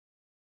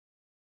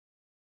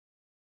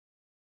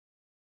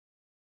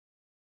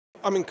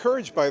I'm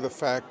encouraged by the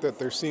fact that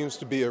there seems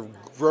to be a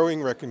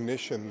growing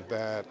recognition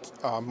that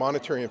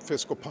monetary and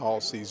fiscal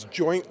policies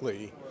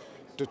jointly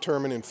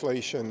determine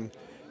inflation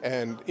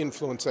and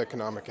influence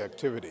economic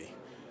activity.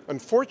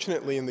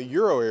 Unfortunately, in the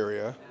euro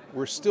area,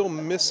 we're still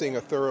missing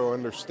a thorough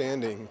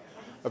understanding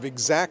of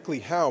exactly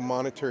how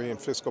monetary and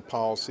fiscal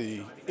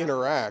policy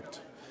interact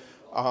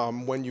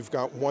when you've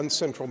got one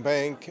central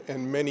bank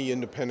and many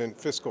independent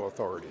fiscal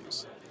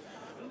authorities.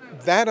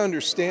 That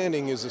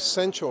understanding is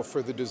essential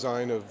for the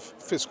design of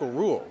fiscal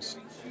rules.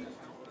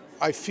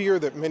 I fear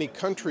that many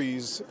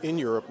countries in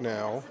Europe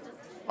now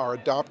are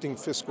adopting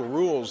fiscal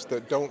rules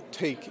that don't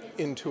take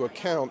into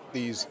account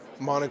these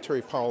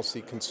monetary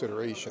policy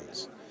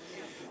considerations.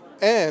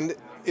 And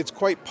it's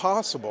quite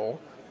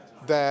possible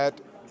that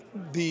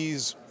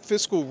these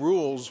fiscal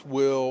rules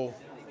will,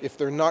 if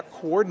they're not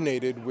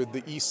coordinated with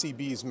the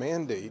ECB's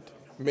mandate,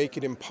 make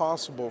it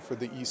impossible for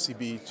the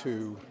ECB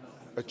to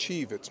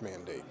achieve its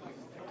mandate.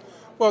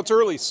 Well, it's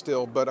early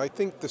still, but I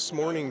think this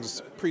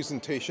morning's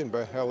presentation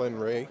by Helen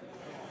Ray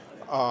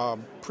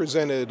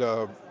presented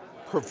a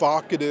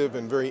provocative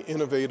and very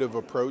innovative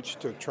approach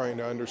to trying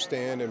to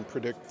understand and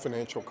predict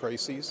financial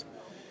crises.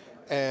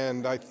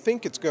 And I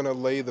think it's going to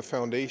lay the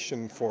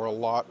foundation for a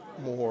lot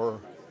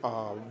more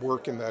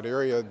work in that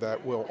area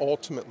that will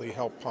ultimately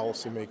help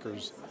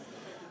policymakers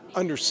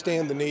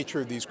understand the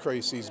nature of these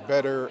crises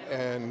better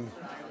and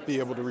be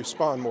able to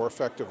respond more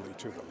effectively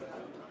to them.